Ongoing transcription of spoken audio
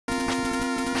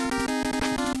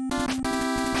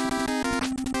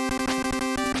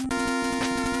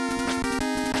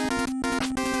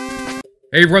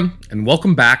Hey everyone, and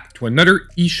welcome back to another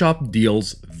eShop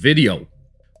Deals video,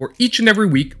 where each and every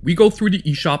week we go through the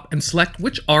eShop and select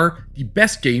which are the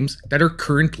best games that are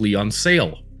currently on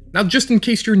sale. Now, just in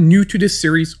case you're new to this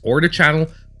series or the channel,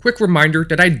 quick reminder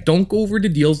that I don't go over the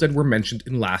deals that were mentioned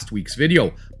in last week's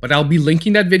video, but I'll be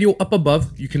linking that video up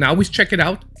above. You can always check it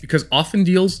out because often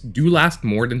deals do last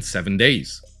more than 7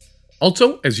 days.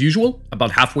 Also, as usual, about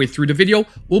halfway through the video,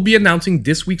 we'll be announcing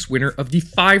this week's winner of the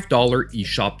 $5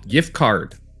 eShop gift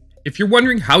card. If you're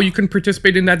wondering how you can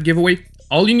participate in that giveaway,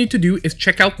 all you need to do is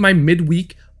check out my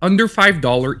midweek under $5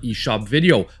 eShop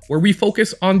video, where we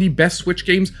focus on the best Switch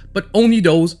games, but only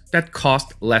those that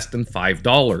cost less than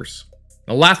 $5.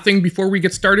 Now, last thing before we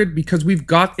get started, because we've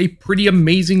got a pretty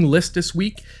amazing list this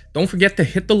week, don't forget to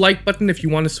hit the like button if you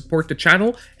want to support the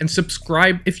channel, and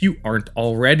subscribe if you aren't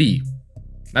already.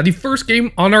 Now, the first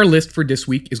game on our list for this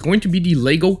week is going to be the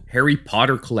LEGO Harry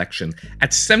Potter collection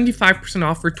at 75%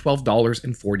 off for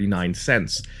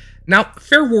 $12.49. Now,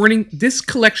 fair warning, this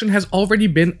collection has already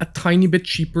been a tiny bit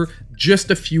cheaper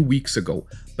just a few weeks ago.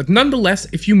 But nonetheless,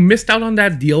 if you missed out on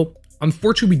that deal,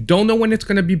 unfortunately, we don't know when it's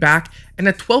going to be back, and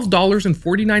at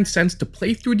 $12.49 to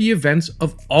play through the events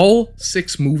of all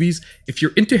 6 movies, if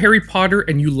you're into Harry Potter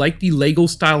and you like the LEGO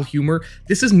style humor,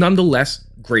 this is nonetheless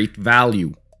great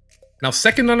value. Now,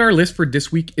 second on our list for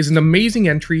this week is an amazing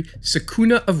entry,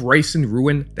 Sakuna of Rice and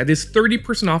Ruin, that is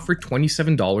 30% off for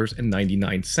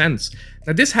 $27.99.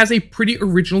 Now, this has a pretty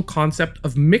original concept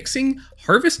of mixing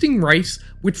harvesting rice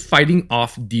with fighting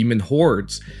off demon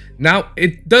hordes. Now,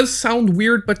 it does sound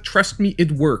weird, but trust me,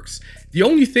 it works. The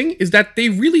only thing is that they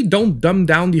really don't dumb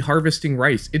down the harvesting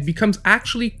rice. It becomes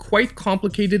actually quite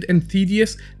complicated and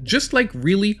tedious, just like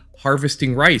really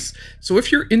harvesting rice. So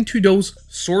if you're into those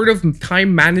sort of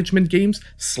time management games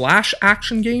 /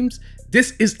 action games,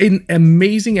 this is an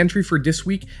amazing entry for this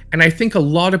week, and I think a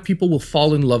lot of people will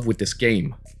fall in love with this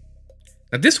game.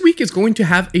 Now, this week is going to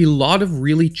have a lot of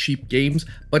really cheap games,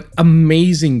 but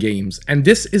amazing games, and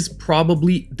this is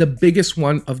probably the biggest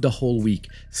one of the whole week.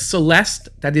 Celeste,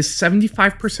 that is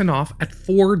 75% off at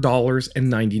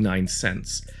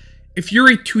 $4.99. If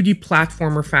you're a 2D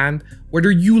platformer fan,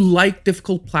 whether you like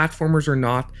difficult platformers or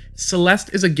not,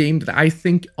 Celeste is a game that I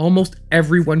think almost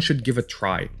everyone should give a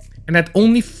try. And at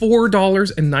only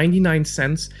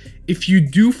 $4.99, if you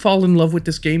do fall in love with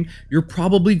this game, you're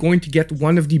probably going to get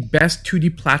one of the best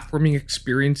 2D platforming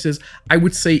experiences, I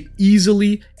would say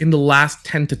easily in the last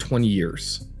 10 to 20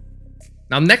 years.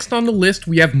 Now, next on the list,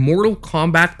 we have Mortal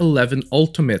Kombat 11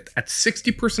 Ultimate at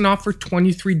 60% off for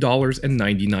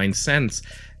 $23.99.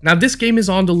 Now, this game is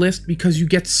on the list because you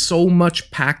get so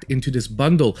much packed into this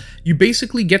bundle. You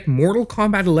basically get Mortal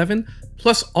Kombat 11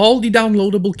 plus all the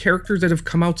downloadable characters that have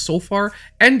come out so far,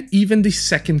 and even the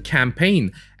second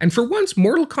campaign. And for once,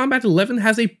 Mortal Kombat 11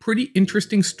 has a pretty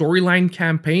interesting storyline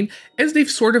campaign, as they've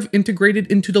sort of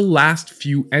integrated into the last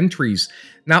few entries.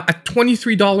 Now, at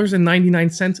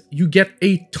 $23.99, you get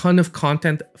a ton of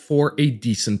content for a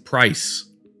decent price.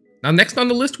 Now, next on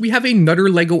the list, we have another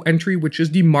LEGO entry, which is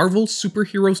the Marvel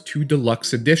Superheroes 2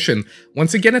 Deluxe Edition.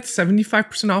 Once again, at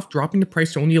 75% off, dropping the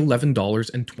price to only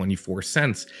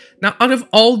 $11.24. Now, out of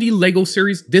all the LEGO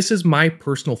series, this is my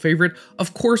personal favorite,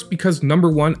 of course, because number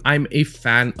 1, I'm a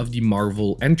fan of the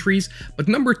Marvel entries, but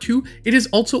number 2, it is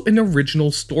also an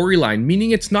original storyline, meaning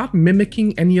it's not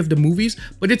mimicking any of the movies,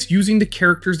 but it's using the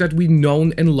characters that we've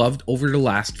known and loved over the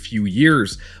last few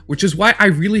years, which is why I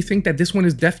really think that this one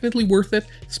is definitely worth it,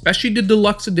 especially the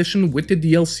deluxe edition with the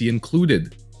DLC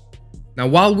included. Now,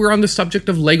 while we're on the subject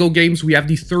of LEGO games, we have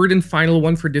the third and final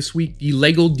one for this week, the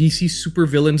LEGO DC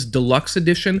Supervillains Deluxe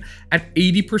Edition at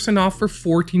 80% off for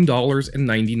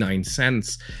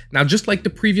 $14.99. Now, just like the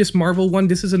previous Marvel one,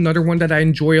 this is another one that I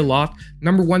enjoy a lot.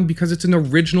 Number 1, because it's an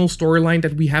original storyline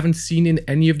that we haven't seen in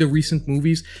any of the recent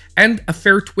movies, and a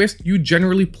fair twist, you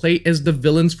generally play as the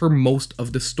villains for most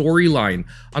of the storyline.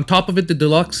 On top of it,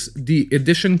 the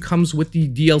edition comes with the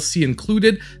DLC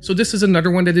included, so this is another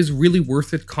one that is really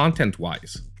worth it content-wise.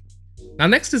 Now,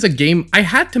 next is a game I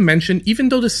had to mention, even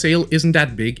though the sale isn't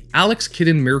that big. Alex Kidd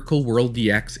in Miracle World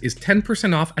DX is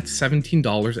 10% off at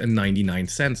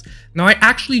 $17.99. Now, I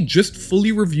actually just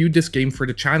fully reviewed this game for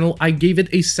the channel. I gave it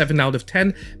a 7 out of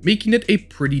 10, making it a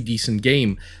pretty decent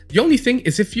game. The only thing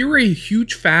is, if you're a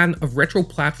huge fan of retro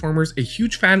platformers, a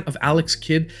huge fan of Alex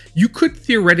Kidd, you could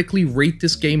theoretically rate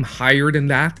this game higher than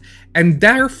that. And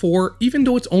therefore, even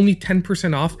though it's only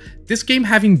 10% off, this game,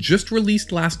 having just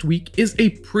released last week, is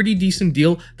a pretty decent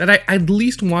deal that I at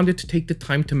least wanted to take the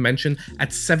time to mention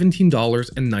at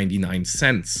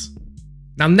 $17.99.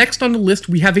 Now next on the list,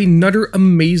 we have another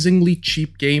amazingly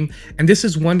cheap game, and this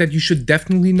is one that you should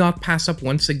definitely not pass up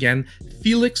once again,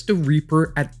 Felix the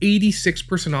Reaper at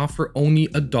 86% off for only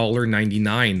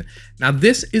 $1.99. Now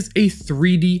this is a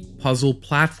 3D puzzle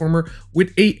platformer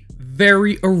with a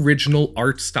very original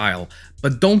art style,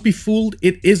 but don't be fooled,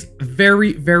 it is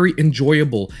very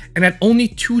enjoyable, and at only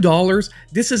 $2,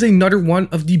 this is another one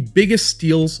of the biggest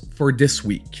steals for this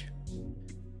week.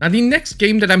 Now the next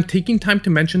game that I'm taking time to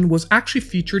mention was actually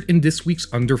featured in this week's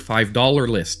under $5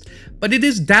 list, but it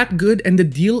is that good and the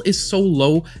deal is so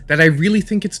low that I really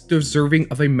think it's deserving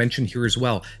of a mention here as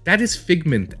well. That is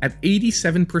Figment at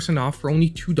 87% off for only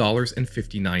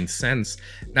 $2.59.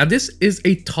 Now this is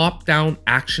a top-down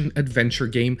action adventure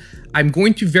game. I'm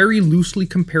going to very loosely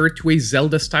compare it to a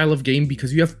Zelda style of game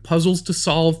because you have puzzles to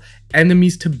solve,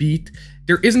 enemies to beat.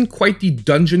 There isn't quite the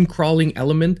dungeon crawling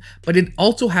element, but it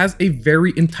also has a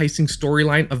very enticing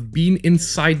storyline of being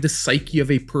inside the psyche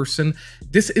of a person.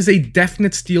 This is a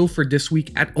definite steal for this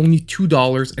week at only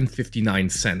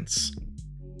 $2.59.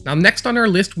 Now next on our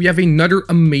list, we have another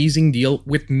amazing deal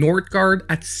with Northgard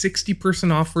at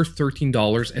 60% off for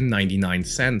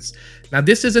 $13.99. Now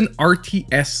this is an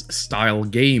RTS style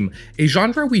game, a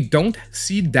genre we don't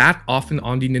see that often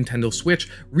on the Nintendo Switch,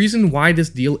 reason why this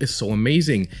deal is so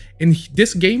amazing. In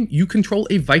this game, you control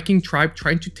a Viking tribe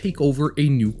trying to take over a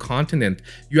new continent.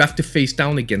 You have to face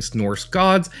down against Norse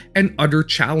gods and other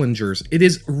challengers. It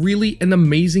is really an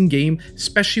amazing game,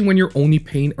 especially when you're only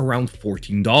paying around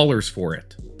 $14 for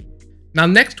it. Now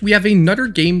next, we have another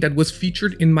game that was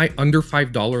featured in my under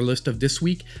 $5 list of this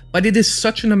week, but it is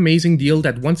such an amazing deal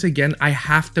that once again, I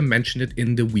have to mention it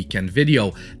in the weekend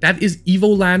video. That is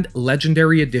Evoland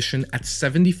Legendary Edition at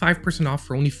 75% off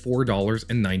for only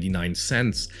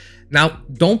 $4.99. Now,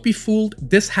 don't be fooled,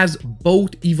 this has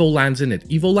both Evolands in it,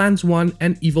 Evolands 1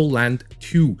 and Evoland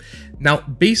 2. Now,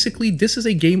 basically, this is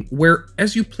a game where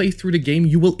as you play through the game,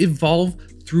 you will evolve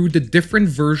through the different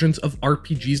versions of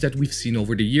RPGs that we've seen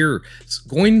over the years,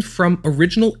 going from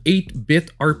original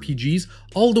 8-bit RPGs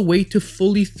all the way to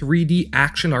fully 3D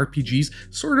action RPGs,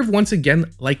 sort of once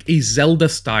again like a Zelda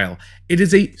style. It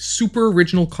is a super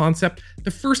original concept.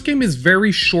 The first game is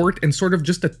very short and sort of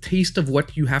just a taste of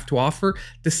what you have to offer.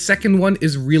 The second one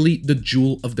is really the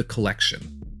jewel of the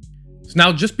collection. So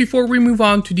now, just before we move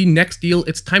on to the next deal,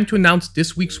 it's time to announce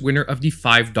this week's winner of the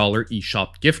 $5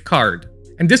 eShop gift card.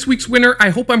 And this week's winner, I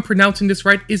hope I'm pronouncing this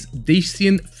right, is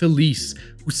Felix,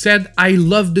 who said, "I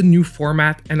love the new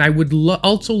format and I would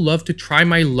also love to try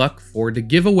my luck for the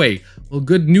giveaway." Well,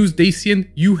 good news, Dacian,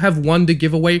 you have won the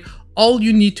giveaway. All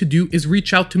you need to do is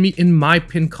reach out to me in my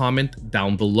pinned comment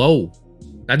down below.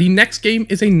 Now the next game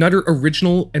is another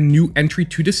original and new entry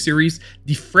to the series,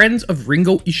 The Friends of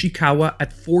Ringo Ishikawa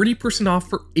at 40% off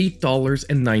for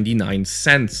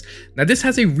 $8.99. Now this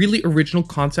has a really original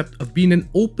concept of being an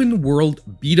open world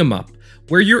beat 'em up,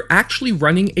 where you're actually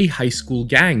running a high school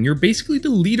gang. You're basically the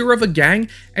leader of a gang,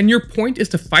 and your point is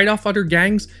to fight off other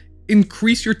gangs,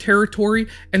 increase your territory,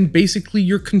 and basically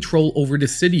your control over the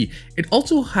city. It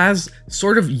also has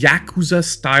sort of Yakuza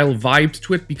style vibes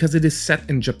to it because it is set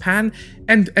in Japan,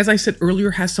 and as I said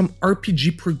earlier, has some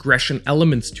RPG progression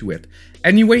elements to it.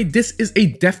 Anyway, this is a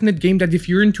definite game that if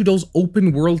you're into those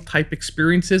open world type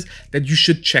experiences, that you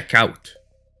should check out.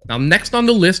 Now next on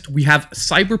the list, we have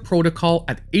Cyber Protocol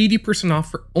at 80% off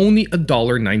for only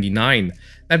 $1.99.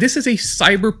 Now this is a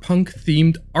cyberpunk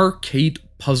themed arcade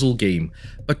puzzle game,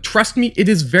 but trust me, it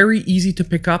is very easy to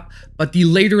pick up, but the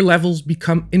later levels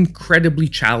become incredibly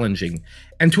challenging.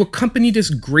 And to accompany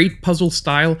this great puzzle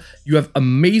style, you have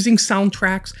amazing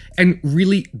soundtracks and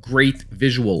really great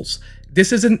visuals.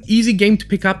 This is an easy game to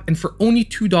pick up, and for only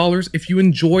 $2, if you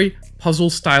enjoy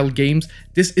puzzle style games,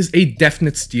 this is a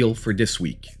definite steal for this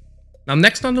week. Now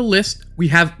next on the list, we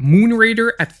have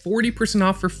Moonraider at 40%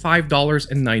 off for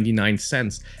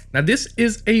 $5.99. Now this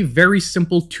is a very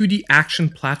simple 2D action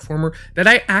platformer that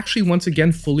I actually once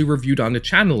again fully reviewed on the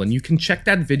channel, and you can check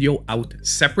that video out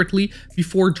separately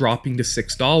before dropping to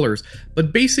 $6.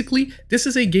 But basically, this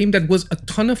is a game that was a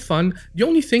ton of fun. The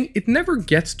only thing, it never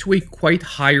gets to a quite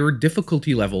higher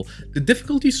difficulty level. The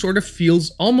difficulty sort of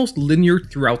feels almost linear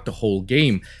throughout the whole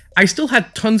game. I still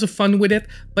had tons of fun with it,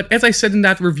 but as I said in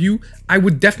that review, I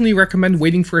would definitely recommend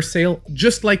waiting for a sale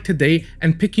just like today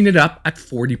and picking it up at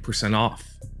 40%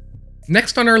 off.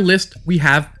 Next on our list, we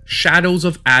have Shadows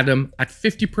of Adam at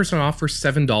 50% off for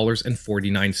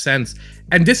 $7.49.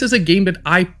 And this is a game that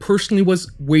I personally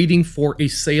was waiting for a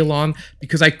sale on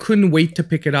because I couldn't wait to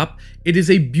pick it up. It is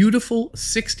a beautiful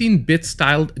 16-bit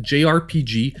styled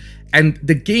JRPG, And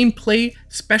the gameplay,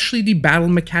 especially the battle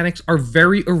mechanics, are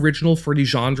very original for the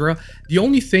genre. The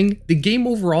only thing, the game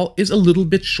overall is a little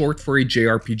bit short for a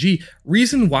JRPG,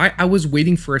 reason why I was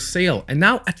waiting for a sale. And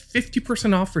now at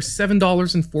 50% off for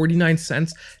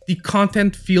 $7.49, the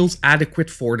content feels adequate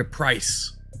for the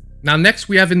price. Now next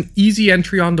we have an easy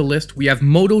entry on the list. We have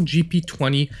MotoGP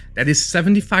 20 that is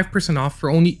 75% off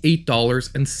for only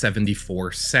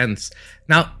 $8.74.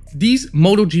 Now these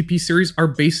MotoGP series are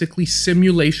basically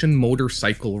simulation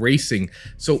motorcycle racing.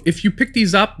 So if you pick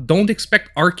these up, don't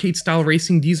expect arcade style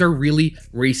racing. These are really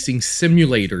racing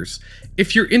simulators.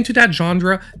 If you're into that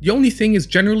genre, the only thing is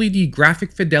generally the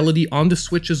graphic fidelity on the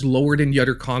Switch is lower than the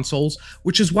other consoles,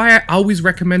 which is why I always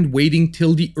recommend waiting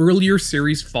till the earlier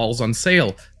series falls on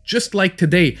sale. Just like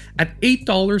today, at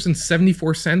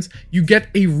 $8.74, you get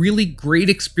a really great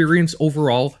experience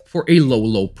overall for a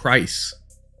low price.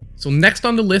 So next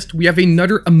on the list, we have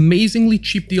another amazingly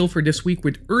cheap deal for this week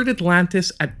with Earth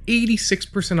Atlantis at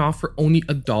 86% off for only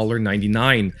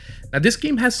 $1.99. Now this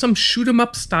game has some shoot 'em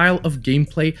up style of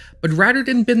gameplay, but rather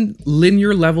than being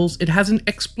linear levels, it has an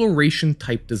exploration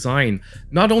type design.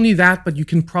 Not only that, but you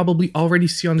can probably already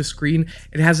see on the screen,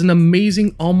 it has an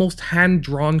amazing, almost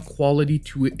hand-drawn quality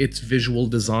to its visual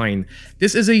design.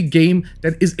 This is a game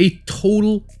that is a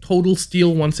total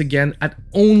steal once again at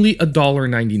only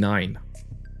 $1.99.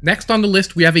 Next on the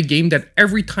list, we have a game that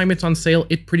every time it's on sale,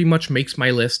 it pretty much makes my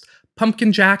list.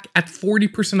 Pumpkin Jack at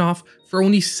 40% off for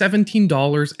only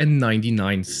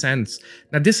 $17.99.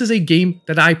 Now this is a game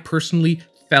that I personally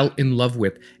fell in love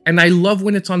with, and I love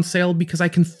when it's on sale because I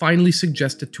can finally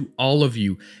suggest it to all of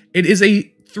you. It is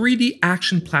a 3D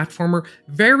action platformer,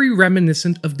 very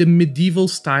reminiscent of the medieval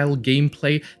style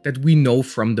gameplay that we know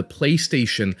from the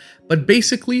PlayStation. But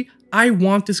basically, I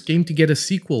want this game to get a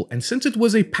sequel, and since it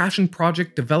was a passion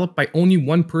project developed by only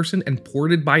one person and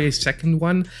ported by a second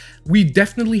one, we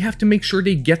definitely have to make sure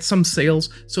they get some sales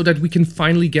so that we can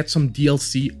finally get some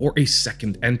DLC or a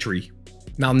second entry.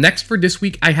 Now next for this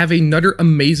week, I have another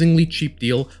amazingly cheap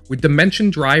deal with Dimension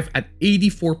Drive at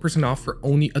 84% off for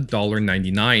only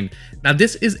 $1.99. Now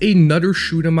this is another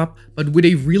shoot 'em up, but with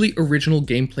a really original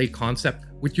gameplay concept,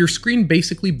 with your screen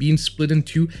basically being split in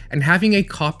two and having a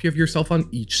copy of yourself on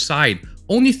each side.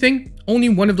 Only thing, only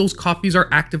one of those copies are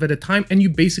active at a time, and you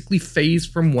basically phase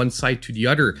from one side to the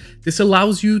other. This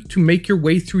allows you to make your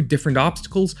way through different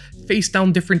obstacles, face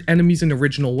down different enemies in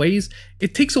original ways.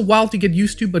 It takes a while to get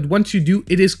used to, but once you do,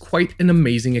 it is quite an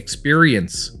amazing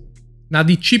experience. Now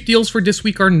the cheap deals for this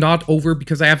week are not over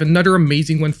because I have another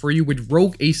amazing one for you with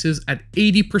Rogue Aces at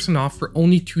 80% off for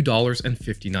only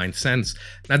 $2.59.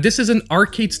 Now this is an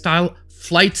arcade style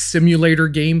flight simulator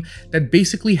game that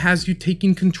basically has you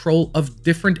taking control of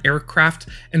different aircraft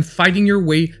and fighting your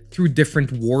way through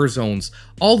different war zones.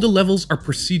 All the levels are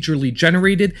procedurally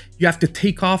generated. You have to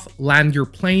take off, land your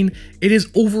plane. It is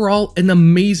overall an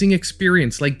amazing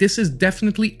experience. Like, this is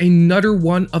definitely another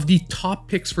one of the top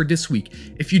picks for this week.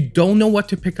 If you don't know what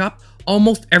to pick up,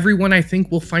 almost everyone I think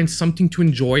will find something to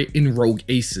enjoy in Rogue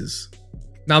Aces.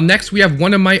 Now next, we have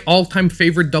one of my all-time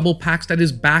favorite double packs that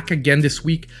is back again this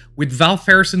week with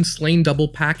Valfarison Slain double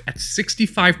pack at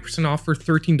 65% off for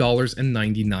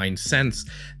 $13.99.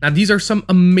 Now these are some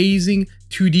amazing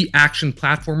 2D action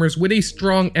platformers with a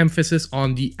strong emphasis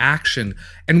on the action.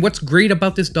 And what's great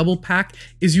about this double pack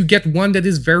is you get one that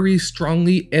is very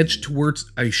strongly edged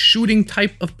towards a shooting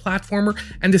type of platformer,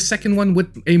 and the second one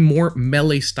with a more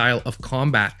melee style of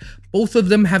combat. Both of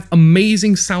them have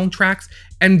amazing soundtracks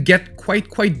and get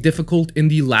quite difficult in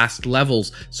the last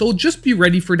levels. So just be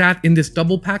ready for that in this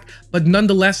double pack, but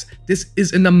nonetheless, this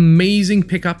is an amazing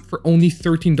pickup for only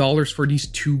 $13 for these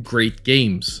two great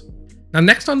games. Now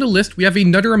next on the list, we have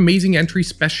another amazing entry,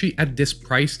 especially at this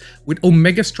price, with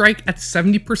Omega Strike at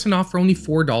 70% off for only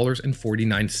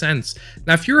 $4.49.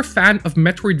 Now if you're a fan of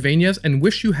Metroidvanias and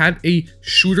wish you had a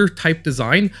shooter type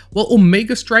design, well,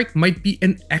 Omega Strike might be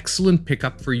an excellent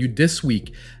pickup for you this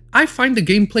week. I find the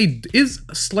gameplay is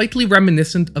slightly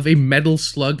reminiscent of a Metal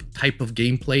Slug type of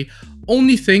gameplay.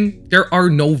 Only thing, there are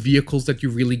no vehicles that you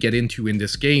really get into in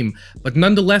this game, but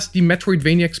nonetheless, the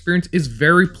Metroidvania experience is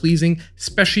very pleasing,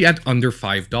 especially at under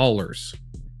 $5.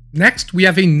 Next, we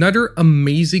have another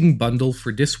amazing bundle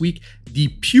for this week, the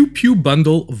Pew Pew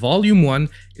Bundle Volume 1.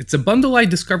 It's a bundle I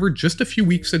discovered just a few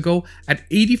weeks ago at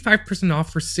 85%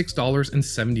 off for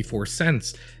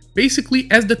 $6.74. Basically,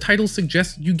 as the title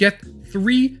suggests, you get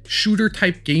 3 shooter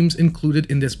type games included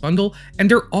in this bundle,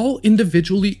 and they're all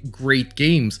individually great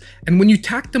games. And when you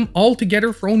tack them all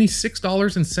together for only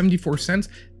 $6.74,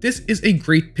 this is a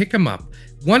great pick 'em up.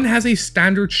 One has a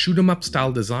standard shoot 'em up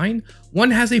style design, one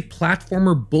has a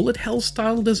platformer bullet hell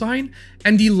style design,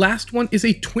 and the last one is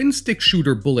a twin stick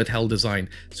shooter bullet hell design,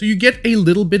 so you get a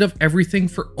little bit of everything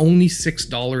for only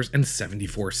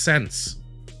 $6.74.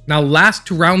 Now last,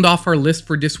 to round off our list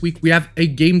for this week, we have a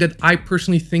game that I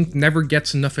personally think never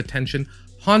gets enough attention,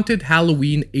 Haunted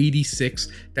Halloween 86,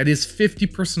 that is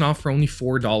 50% off for only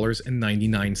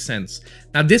 $4.99.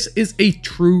 Now this is a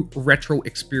true retro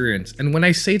experience, and when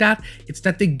I say that, it's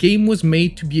that the game was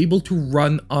made to be able to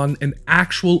run on an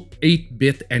actual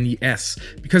 8-bit NES,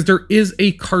 because there is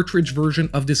a cartridge version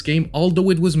of this game,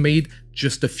 although it was made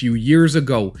just a few years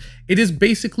ago. It is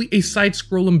basically a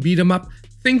side-scrolling beat-em-up.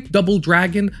 Think Double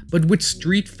Dragon, but with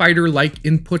Street Fighter-like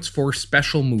inputs for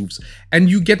special moves, and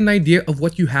you get an idea of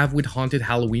what you have with Haunted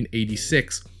Halloween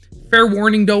 86. Fair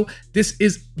warning though, this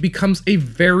becomes a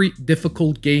very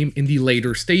difficult game in the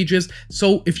later stages,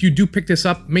 so if you do pick this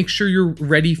up, make sure you're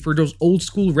ready for those old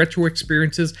school retro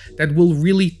experiences that will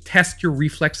really test your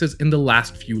reflexes in the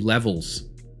last few levels.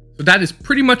 So that is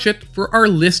pretty much it for our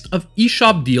list of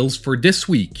eShop deals for this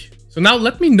week. So now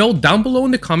let me know down below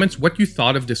in the comments what you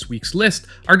thought of this week's list.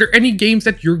 Are there any games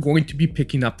that you're going to be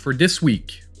picking up for this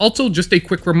week? Also, just a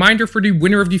quick reminder for the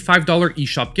winner of the $5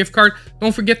 eShop gift card,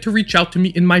 don't forget to reach out to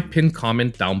me in my pinned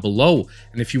comment down below.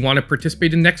 And if you want to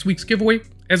participate in next week's giveaway,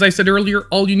 as I said earlier,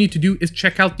 all you need to do is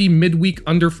check out the midweek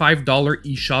under $5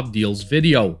 eShop deals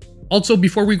video. Also,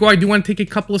 before we go, I do want to take a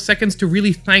couple of seconds to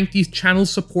really thank these channel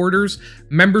supporters.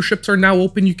 Memberships are now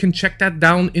open. You can check that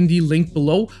down in the link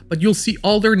below, but you'll see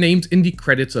all their names in the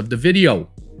credits of the video.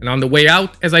 And on the way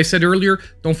out, as I said earlier,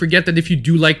 don't forget that if you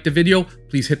do like the video,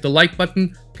 please hit the like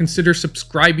button. Consider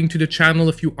subscribing to the channel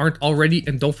if you aren't already,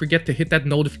 and don't forget to hit that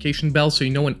notification bell so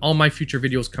you know when all my future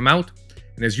videos come out.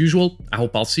 And as usual, I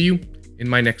hope I'll see you in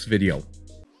my next video.